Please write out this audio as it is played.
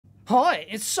Hi,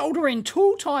 it's soldering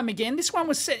tool time again. This one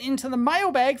was sent into the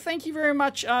mailbag. Thank you very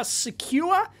much,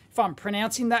 Sequre, if I'm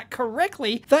pronouncing that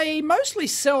correctly. They mostly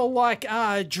sell like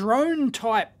drone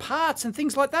type parts and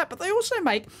things like that, but they also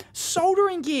make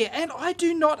soldering gear, and I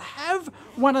do not have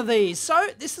one of these. So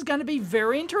this is going to be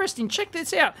very interesting. Check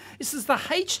this out. This is the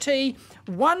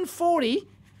HT-140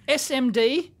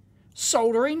 SMD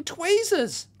soldering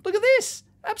tweezers. Look at this.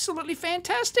 Absolutely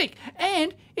fantastic.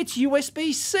 And it's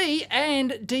USB-C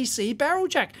and DC barrel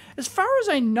jack. As far as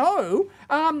I know,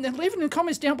 and leave it in the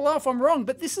comments down below if I'm wrong,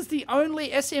 but this is the only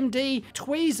SMD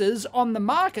tweezers on the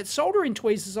market, soldering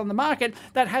tweezers on the market,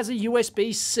 that has a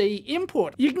USB-C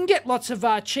input. You can get lots of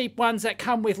cheap ones that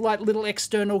come with like little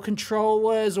external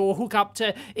controllers or hook up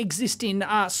to existing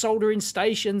soldering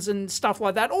stations and stuff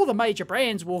like that. All the major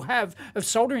brands will have, of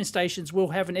soldering stations, will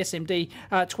have an SMD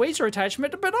tweezer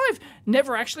attachment, but I've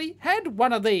never actually had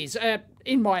one of these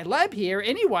in my lab here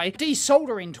anyway.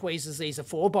 Desoldering tweezers these are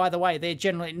for, by the way. They're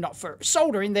generally not for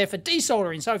soldering, they're for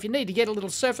desoldering. So if you need to get a little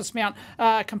surface mount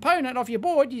component off your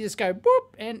board, you just go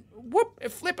whoop and whoop,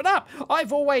 flip it up.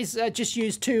 I've always just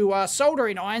used two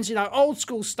soldering irons, you know, old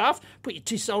school stuff. Put your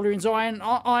two soldering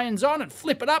irons on and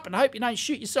flip it up and hope you don't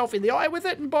shoot yourself in the eye with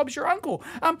it, and Bob's your uncle.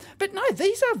 But no,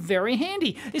 these are very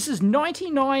handy. This is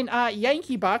 99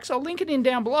 Yankee bucks. I'll link it in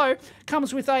down below.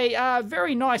 Comes with a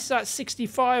very nice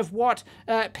 65 watt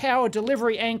power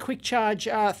delivery and quick charge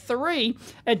 3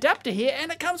 adapter here,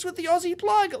 and it comes with the Aussie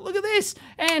plug. Look at this.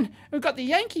 And we've got the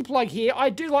Yankee plug here. I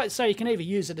do like, so you can either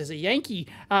use it as a Yankee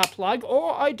plug,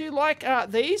 or I do like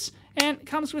these, and it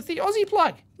comes with the Aussie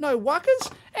plug. No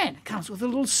wuckers. And it comes with a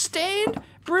little stand.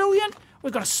 Brilliant.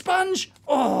 We've got a sponge.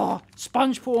 Oh,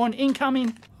 sponge porn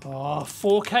incoming. Oh,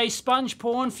 4K sponge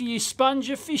porn for you sponge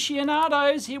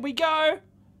aficionados. Here we go.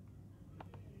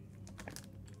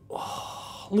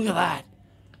 Oh, look at that.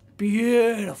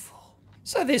 Beautiful.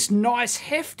 So this nice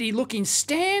hefty looking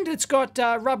stand, it's got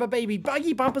rubber baby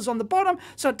buggy bumpers on the bottom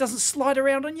so it doesn't slide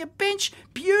around on your bench.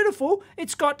 Beautiful.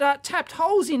 It's got tapped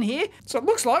holes in here, so it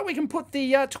looks like we can put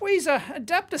the tweezer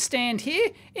adapter stand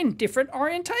here in different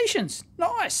orientations.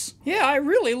 Nice. Yeah, I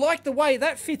really like the way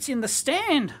that fits in the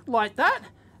stand like that.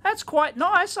 That's quite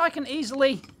nice. I can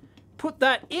easily put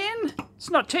that in. It's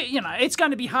not too, you know, it's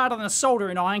going to be harder than a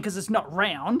soldering iron because it's not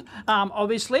round,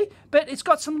 obviously, but it's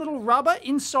got some little rubber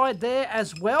inside there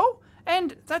as well,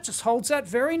 and that just holds that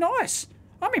very nice.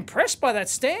 I'm impressed by that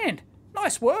stand.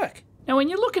 Nice work. Now, when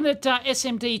you're looking at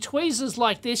SMD tweezers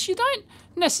like this, you don't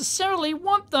necessarily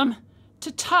want them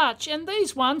to touch, and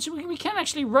these ones, we can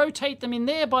actually rotate them in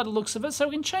there by the looks of it, so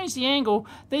we can change the angle.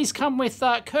 These come with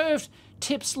curved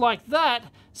tips like that,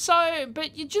 so,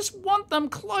 but you just want them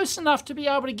close enough to be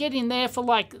able to get in there for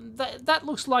like, that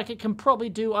looks like it can probably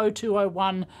do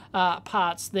 0201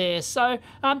 parts there. So,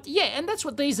 yeah, and that's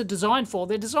what these are designed for.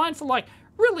 They're designed for like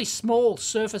really small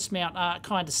surface mount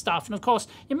kind of stuff. And of course,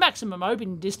 your maximum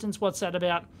opening distance, what's that,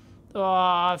 about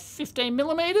 15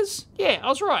 millimeters? Yeah, I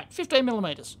was right, 15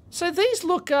 millimeters. So these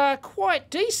look quite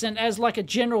decent as like a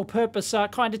general purpose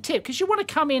kind of tip, because you want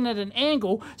to come in at an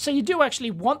angle, so you do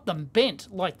actually want them bent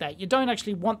like that. You don't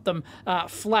actually want them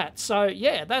flat. So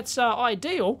yeah, that's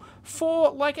ideal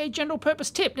for like a general purpose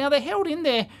tip. Now they're held in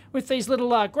there with these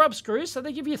little grub screws, so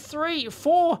they give you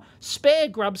 4 spare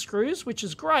grub screws, which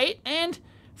is great. And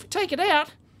if we take it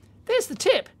out, there's the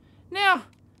tip. Now,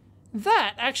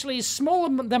 that actually is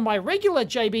smaller than my regular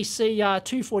JBC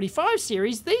 245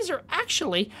 series. These are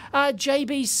actually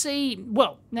JBC,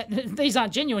 well, these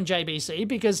aren't genuine JBC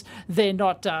because they're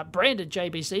not branded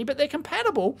JBC, but they're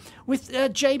compatible with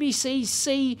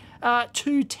JBC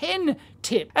C210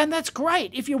 tip. And that's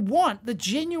great if you want the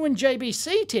genuine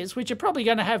JBC tips, which are probably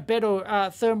going to have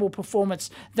better thermal performance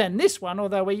than this one,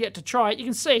 although we're yet to try it. You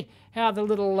can see how the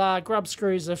little grub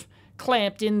screws have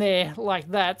clamped in there like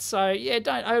that, so yeah,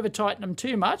 don't over tighten them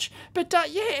too much, but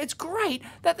yeah, it's great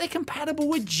that they're compatible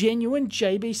with genuine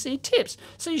JBC tips,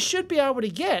 so you should be able to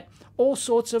get all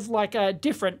sorts of like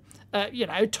different you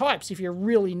know, types if you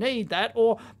really need that,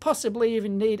 or possibly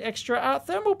even need extra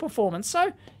thermal performance.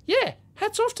 So yeah,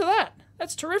 hats off to that.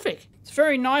 That's terrific. It's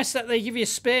very nice that they give you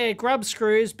spare grub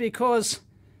screws, because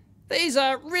these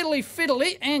are really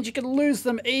fiddly and you can lose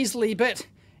them easily, but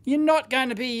you're not going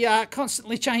to be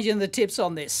constantly changing the tips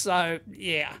on this, so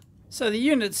yeah. So the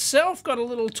unit itself got a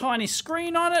little tiny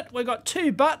screen on it. We've got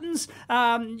 2 buttons,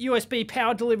 USB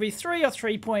power delivery 3 or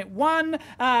 3.1.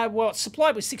 Well, it's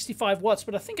supplied with 65 watts,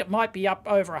 but I think it might be up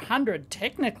over 100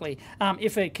 technically,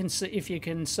 if you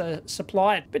can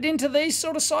supply it. But into these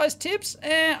sort of size tips,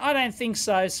 I don't think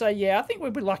so. So yeah, I think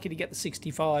we'd be lucky to get the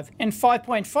 65. And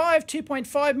 5.5,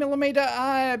 2.5 millimeter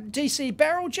DC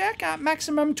barrel jack,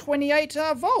 maximum 28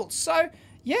 volts. So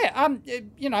yeah,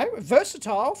 you know,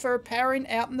 versatile for powering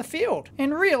out in the field.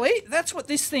 And really, that's what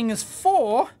this thing is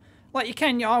for. Like you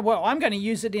can, well, I'm going to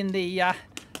use it in the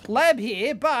lab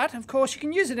here, but of course you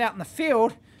can use it out in the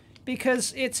field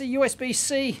because it's a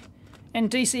USB-C and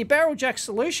DC barrel jack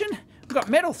solution. We've got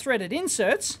metal threaded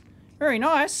inserts. Very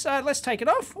nice. Let's take it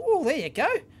off. Oh, there you go.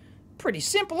 Pretty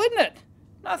simple, isn't it?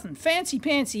 Nothing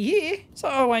fancy-pancy here. So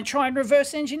I won't try and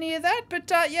reverse engineer that,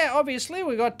 but yeah, obviously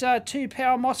we've got 2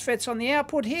 power MOSFETs on the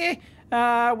output here.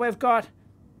 We've got,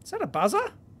 is that a buzzer?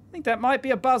 I think that might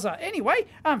be a buzzer. Anyway,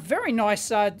 very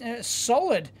nice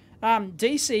solid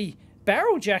DC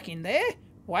barrel jack in there.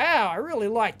 Wow, I really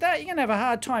like that. You're going to have a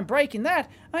hard time breaking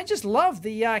that. I just love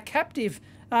the captive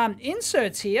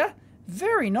inserts here.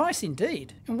 Very nice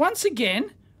indeed. And once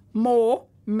again, more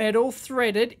metal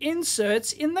threaded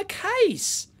inserts in the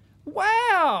case.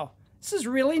 Wow, this is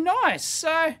really nice.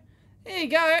 So there you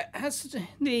go. Has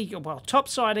the, well, top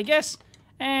side, I guess,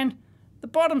 and the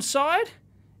bottom side.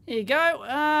 There you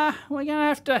go. We're gonna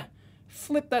have to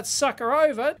flip that sucker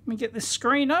over. Let me get this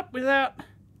screen up without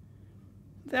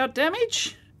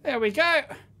damage. There we go.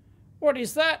 What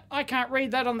is that? I can't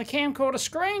read that on the camcorder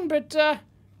screen, but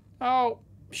I'll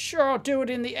do it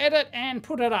in the edit and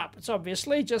put it up. It's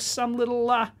obviously just some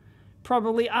little,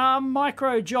 probably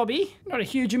micro jobby. Not a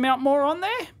huge amount more on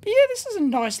there. But yeah, this is a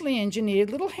nicely engineered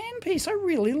little handpiece. I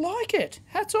really like it.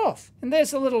 Hats off. And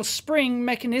there's a little spring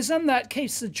mechanism that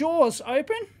keeps the jaws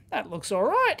open. That looks all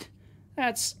right.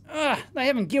 That's, they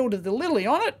haven't gilded the lily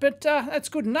on it, but that's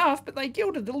good enough. But they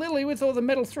gilded the lily with all the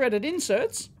metal threaded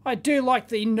inserts. I do like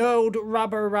the knurled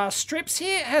rubber strips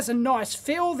here. It has a nice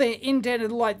feel. They're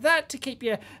indented like that to keep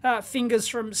your fingers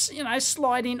from, you know,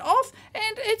 sliding off.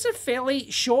 And it's a fairly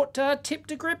short tip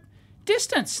to grip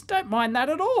distance. Don't mind that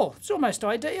at all. It's almost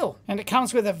ideal. And it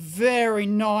comes with a very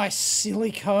nice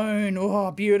silicone,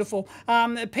 oh, beautiful,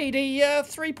 PD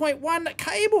 3.1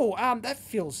 cable. That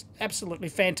feels absolutely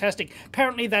fantastic.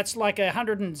 Apparently that's like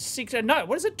 160, no,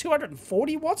 what is it,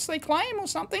 240 watts they claim or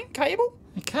something, cable?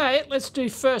 Okay, let's do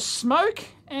first smoke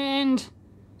and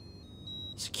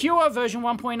Sequre version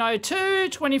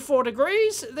 1.02, 24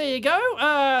 degrees. There you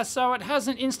go. So it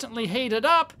hasn't instantly heated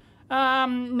up.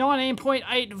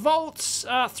 19.8 volts,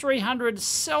 300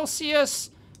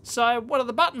 Celsius. So what do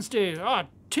the buttons do? Oh,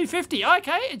 250.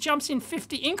 Okay, it jumps in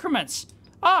 50 increments.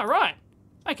 Oh, right.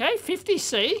 Okay,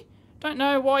 50C. Don't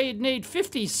know why you'd need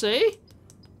 50C,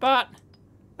 but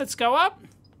let's go up.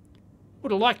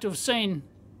 Would have liked to have seen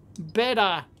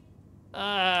better,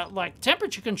 like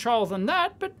temperature control than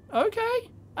that, but okay.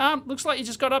 Looks like you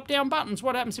just got up-down buttons.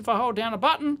 What happens if I hold down a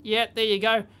button? Yeah, there you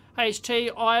go.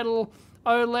 HT, idle,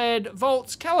 OLED,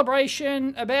 volts,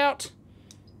 calibration, about.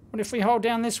 What if we hold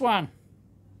down this one?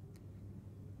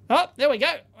 Oh, there we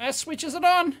go. That switches it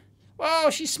on.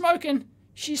 Whoa, she's smoking.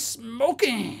 She's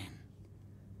smoking.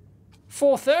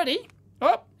 430.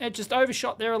 Oh, it just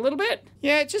overshot there a little bit.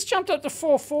 Yeah, it just jumped up to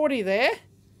 440 there.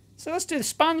 So let's do the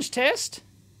sponge test.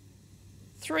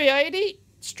 380.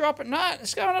 Let's drop it. No,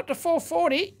 it's going up to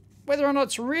 440. Whether or not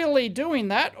it's really doing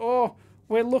that or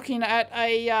we're looking at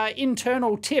a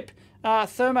internal tip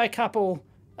thermocouple,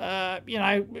 you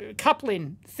know,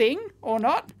 coupling thing or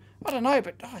not. I don't know,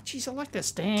 but oh, geez, I like that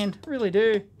stand. I really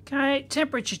do. Okay,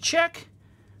 temperature check.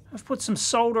 I've put some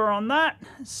solder on that,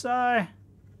 so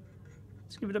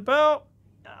let's give it a bell.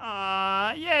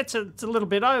 Yeah, it's a little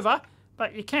bit over,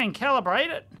 but you can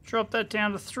calibrate it. Drop that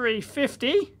down to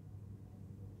 350.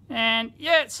 And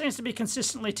yeah, it seems to be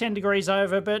consistently 10 degrees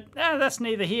over, but that's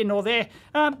neither here nor there.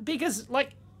 Because,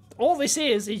 like, all this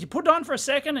is you put it on for a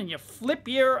second and you flip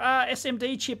your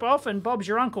SMD chip off and Bob's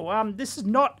your uncle. This is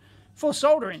not for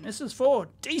soldering. This is for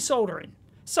desoldering.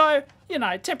 So, you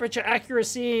know, temperature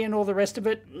accuracy and all the rest of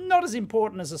it, not as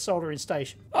important as a soldering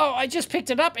station. Oh, I just picked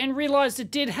it up and realized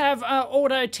it did have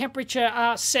auto temperature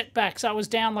setbacks. I was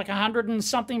down like 100 and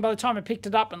something by the time I picked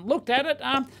it up and looked at it.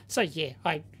 So yeah,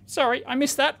 sorry, I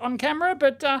missed that on camera,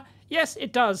 but yes,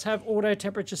 it does have auto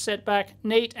temperature setback.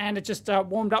 Neat, and it just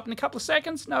warmed up in a couple of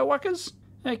seconds. No wuckers.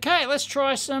 Okay, let's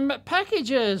try some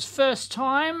packages. First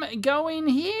time going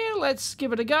here. Let's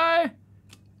give it a go.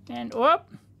 And whoop,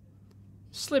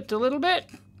 slipped a little bit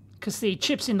because the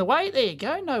chip's in the way. There you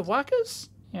go. No wuckers.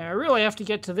 Yeah, I really have to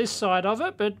get to this side of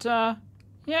it, but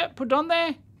yeah, put it on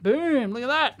there. Boom! Look at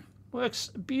that. Works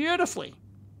beautifully.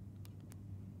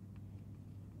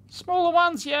 Smaller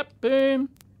ones, yep. Boom.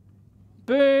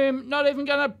 Boom. Not even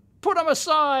gonna put them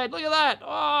aside. Look at that.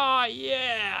 Oh,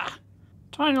 yeah.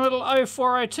 Tiny little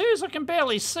 0402s. I can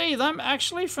barely see them,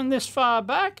 actually, from this far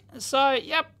back. So,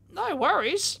 yep, no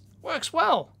worries. Works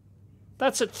well.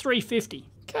 That's at 350.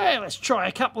 Okay, let's try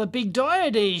a couple of big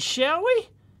diodes, shall we?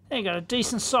 They got a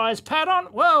decent sized pad on.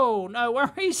 Whoa, no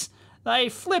worries. They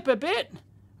flip a bit.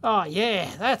 Oh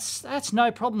yeah, that's no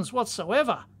problems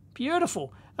whatsoever.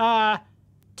 Beautiful.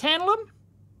 Tantalum?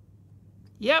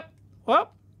 Yep.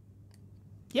 Well,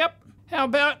 yep. How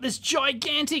about this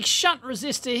gigantic shunt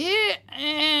resistor here?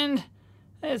 And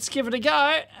let's give it a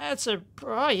go.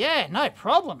 Oh yeah, no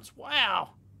problems.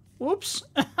 Wow. Whoops.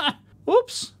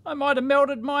 Whoops, I might have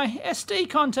melted my SD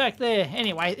contact there.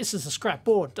 Anyway, this is a scrap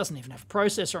board. Doesn't even have a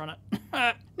processor on it.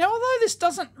 Now, although this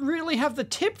doesn't really have the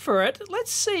tip for it,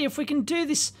 let's see if we can do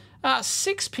this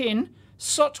 6-pin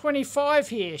SOT25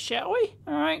 here, shall we?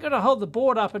 All right, got to hold the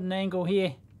board up at an angle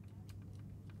here.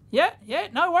 Yeah,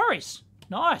 no worries.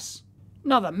 Nice.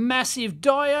 Another massive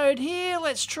diode here.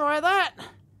 Let's try that.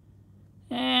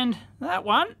 And that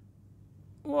one.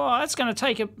 Well, that's going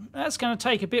to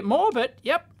take a bit more, but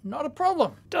yep, not a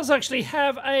problem. It does actually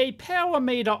have a power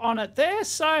meter on it there,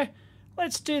 so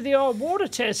let's do the old water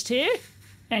test here.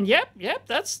 And yep,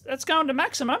 that's going to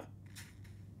maximum.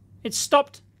 It's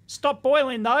stopped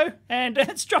boiling though, and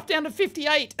it's dropped down to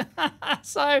 58.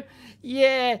 So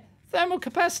yeah, thermal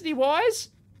capacity wise,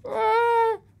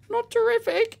 not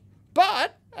terrific,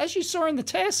 but as you saw in the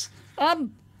test,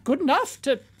 good enough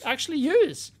to actually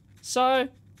use. So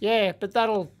yeah, but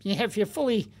that'll, if you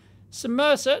fully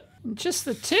submerge it, just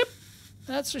the tip,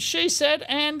 that's what she said,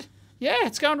 and yeah,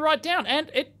 it's going right down, and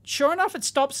it, sure enough, it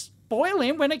stops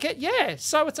boiling when it gets, yeah,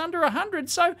 so it's under 100,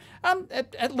 so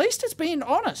at least it's being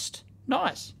honest.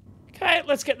 Nice. Okay,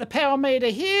 let's get the power meter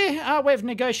here. We've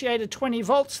negotiated 20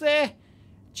 volts there,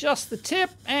 just the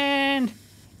tip, and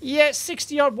yeah,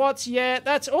 60 odd watts, yeah,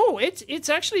 that's, oh, it's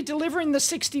actually delivering the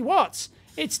 60 watts.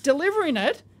 It's delivering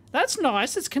it. That's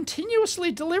nice. It's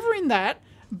continuously delivering that.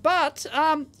 But,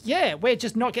 yeah, we're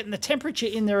just not getting the temperature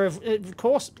in there, of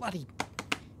course. Bloody...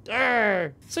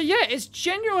 So, yeah, it's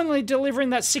genuinely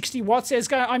delivering that 60 watts.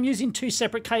 I'm using 2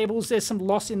 separate cables. There's some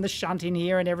loss in the shunt in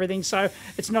here and everything, so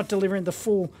it's not delivering the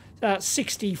full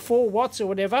 64 watts or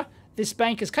whatever this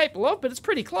bank is capable of, but it's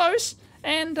pretty close.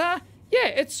 And, yeah,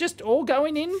 it's just all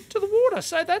going into the water.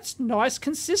 So that's nice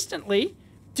consistently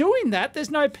doing that.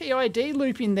 There's no PID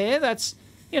loop in there. That's,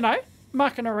 you know,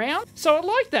 mucking around. So I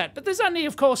like that. But there's only,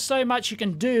 of course, so much you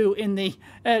can do in the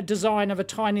design of a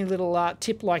tiny little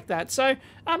tip like that. So,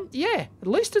 yeah, at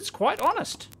least it's quite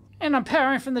honest. And I'm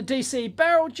powering from the DC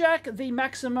barrel jack, the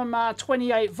maximum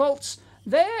 28 volts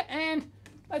there. And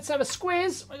let's have a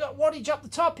squeeze. We got wattage up the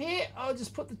top here. I'll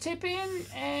just put the tip in,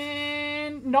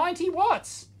 and 90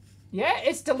 watts. Yeah,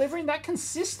 it's delivering that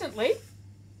consistently.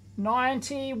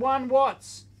 91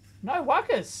 watts. No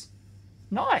wuckers.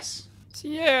 Nice. So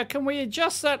yeah, can we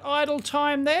adjust that idle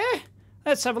time there?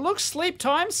 Let's have a look. Sleep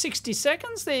time, 60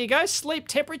 seconds. There you go. Sleep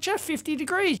temperature, 50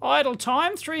 degrees. Idle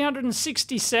time,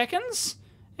 360 seconds.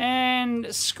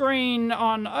 And screen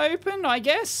on open, I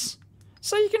guess.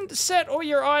 So you can set all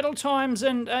your idle times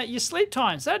and your sleep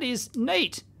times. That is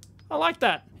neat. I like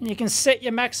that. And you can set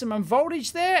your maximum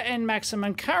voltage there and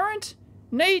maximum current.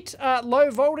 Neat. Low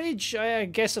voltage, I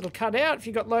guess it'll cut out if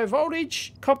you've got low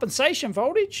voltage. Compensation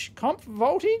voltage, comp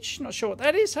voltage, not sure what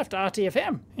that is, have to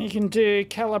RTFM. You can do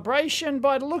calibration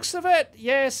by the looks of it.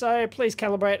 Yeah, so please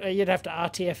calibrate, you'd have to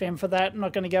RTFM for that, I'm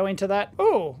not going to go into that.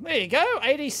 Oh, there you go,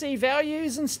 ADC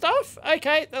values and stuff.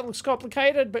 Okay, that looks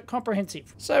complicated, but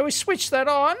comprehensive. So we switch that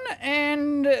on,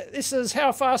 and this is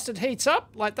how fast it heats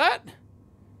up, like that.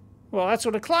 Well, that's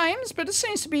what it claims, but it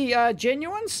seems to be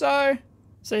genuine, so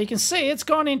you can see it's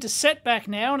gone into setback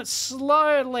now, and it's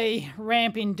slowly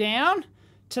ramping down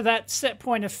to that set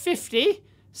point of 50.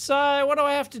 So what do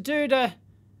I have to do to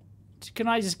can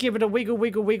I just give it a wiggle,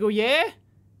 wiggle, wiggle? Yeah?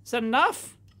 Is that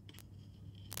enough?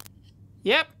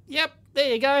 Yep,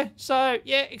 there you go. So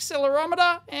yeah,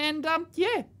 accelerometer, and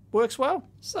yeah, works well.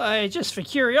 So just for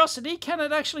curiosity, can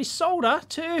it actually solder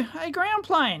to a ground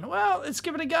plane? Well, let's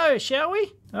give it a go, shall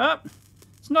we? Oh,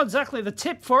 it's not exactly the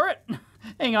tip for it.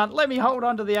 Hang on, let me hold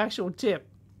on to the actual tip.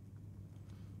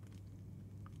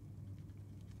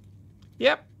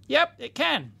 Yep, it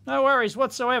can. No worries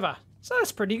whatsoever. So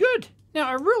that's pretty good.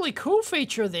 Now, a really cool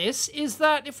feature of this is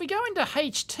that if we go into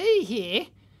HT here,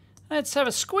 let's have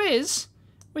a squiz,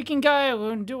 we can go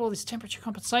and do all this temperature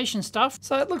compensation stuff.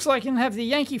 So it looks like you can have the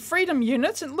Yankee Freedom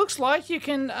units. It looks like you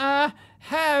can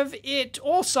have it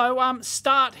also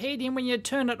start heating when you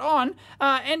turn it on.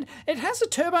 And it has a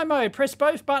turbo mode. Press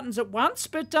both buttons at once,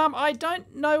 but I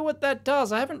don't know what that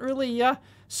does. I haven't really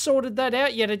sorted that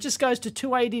out yet. It just goes to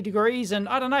 280 degrees, and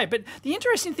I don't know. But the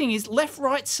interesting thing is left,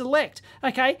 right, select.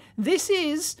 Okay, this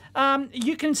is,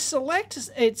 you can select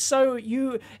it so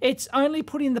it's only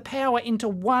putting the power into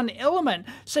one element,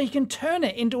 so you can turn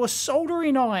it into a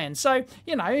soldering iron. So,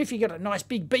 you know, if you got a nice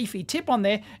big beefy tip on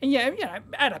there, and you know,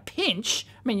 at a pinch,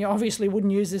 I mean, you obviously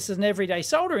wouldn't use this as an everyday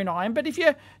soldering iron, but if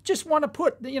you just want to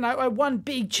put, you know, one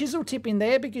big chisel tip in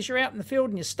there because you're out in the field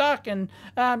and you're stuck, and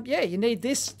yeah, you need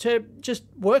this to just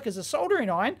work as a soldering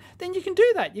iron, then you can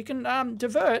do that. You can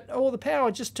divert all the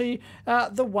power just to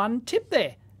the one tip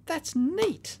there. That's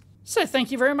neat. So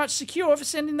thank you very much, Sequre, for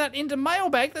sending that into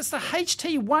mailbag. That's the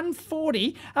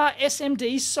HT-140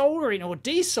 SMD soldering or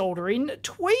desoldering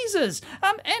tweezers.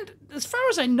 And as far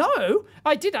as I know,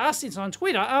 I did ask this on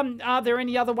Twitter, are there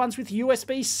any other ones with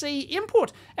USB-C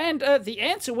input? And the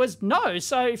answer was no.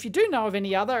 So if you do know of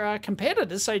any other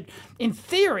competitors, so in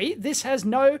theory, this has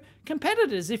no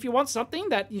competitors. If you want something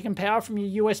that you can power from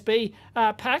your USB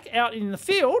pack out in the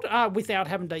field without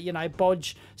having to, you know,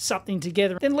 bodge something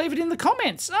together, then leave it in the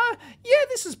comments. Yeah,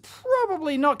 this is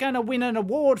probably not going to win an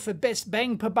award for best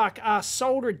bang per buck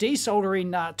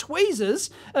desoldering tweezers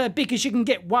because you can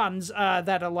get ones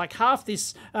that are like half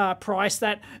this price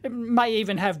that may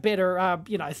even have better,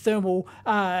 you know, thermal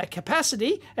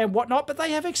capacity and whatnot, but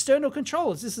they have external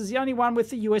controllers. This is the only one with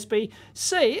the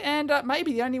USB-C, and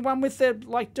maybe the only one with the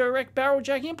like direct barrel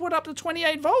jack input up to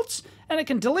 28 volts, and it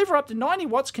can deliver up to 90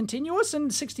 watts continuous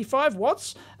and 65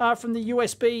 watts from the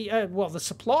USB, well, the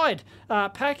supplied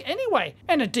pack anyway.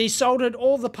 And it desoldered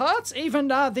all the parts,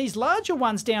 even these larger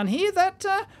ones down here that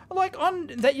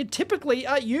that you typically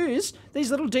use these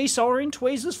little desoldering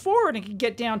tweezers for, and it can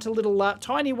get down to little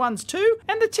tiny ones too.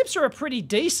 And the tips are a pretty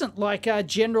decent, like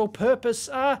general purpose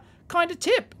kind of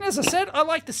tip. And as I said, I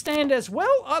like the stand as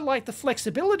well. I like the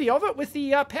flexibility of it with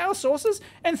the power sources,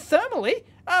 and thermally,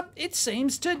 it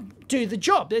seems to do the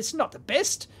job. It's not the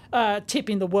best tip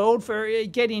in the world for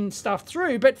getting stuff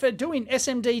through, but for doing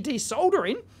SMD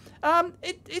desoldering,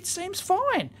 it seems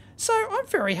fine. So I'm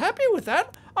very happy with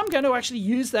that. I'm going to actually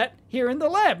use that here in the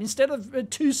lab. Instead of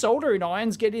two soldering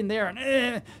irons get in there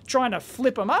and trying to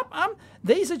flip them up,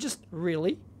 these are just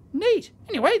really neat.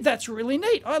 Anyway, that's really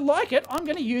neat. I like it. I'm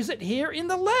going to use it here in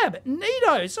the lab.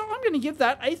 Neato. So I'm going to give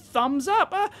that a thumbs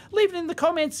up. Leave it in the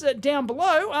comments down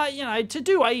below. You know, to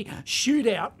do a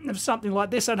shootout of something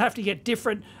like this, I'd have to get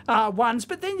different ones,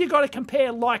 but then you've got to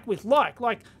compare like with like.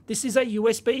 Like, this is a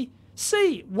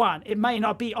USB-C one. It may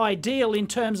not be ideal in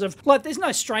terms of, like, there's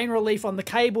no strain relief on the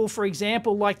cable, for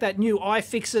example, like that new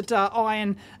iFixit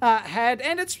iron had,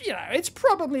 and it's, you know, it's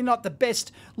probably not the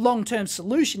best long-term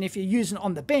solution if you're using it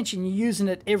on the bench and you're using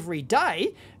it every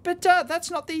day, but that's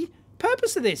not the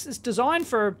purpose of this. It's designed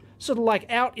for sort of like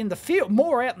out in the field,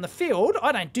 more out in the field.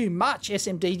 I don't do much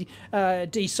SMD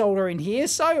desoldering here,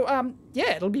 so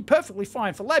yeah, it'll be perfectly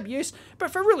fine for lab use, but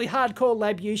for really hardcore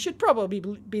lab use, you'd probably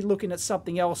be looking at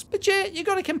something else. But yeah, you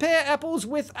got to compare apples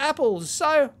with apples,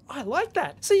 so I like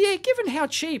that. So yeah, given how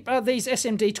cheap these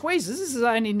SMD tweezers, this is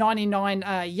only 99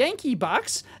 Yankee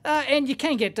bucks, and you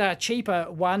can get cheaper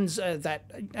ones that,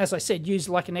 as I said, use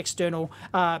like an external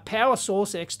power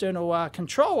source, external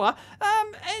controller,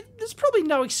 and there's probably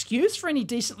no excuse for any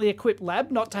decently equipped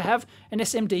lab not to have an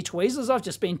SMD tweezers. I've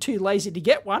just been too lazy to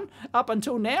get one up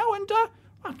until now, and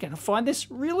I'm going to find this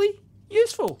really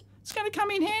useful. It's going to come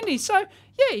in handy. So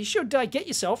yeah, you should get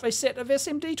yourself a set of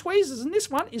SMD tweezers, and this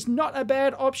one is not a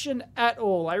bad option at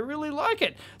all. I really like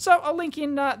it. So I'll link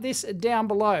in this down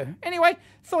below. Anyway,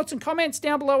 thoughts and comments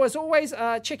down below as always.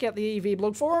 Check out the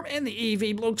EEVblog forum and the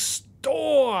EEVblog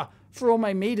store for all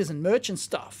my meters and merchant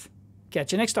stuff.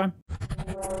 Catch you next time.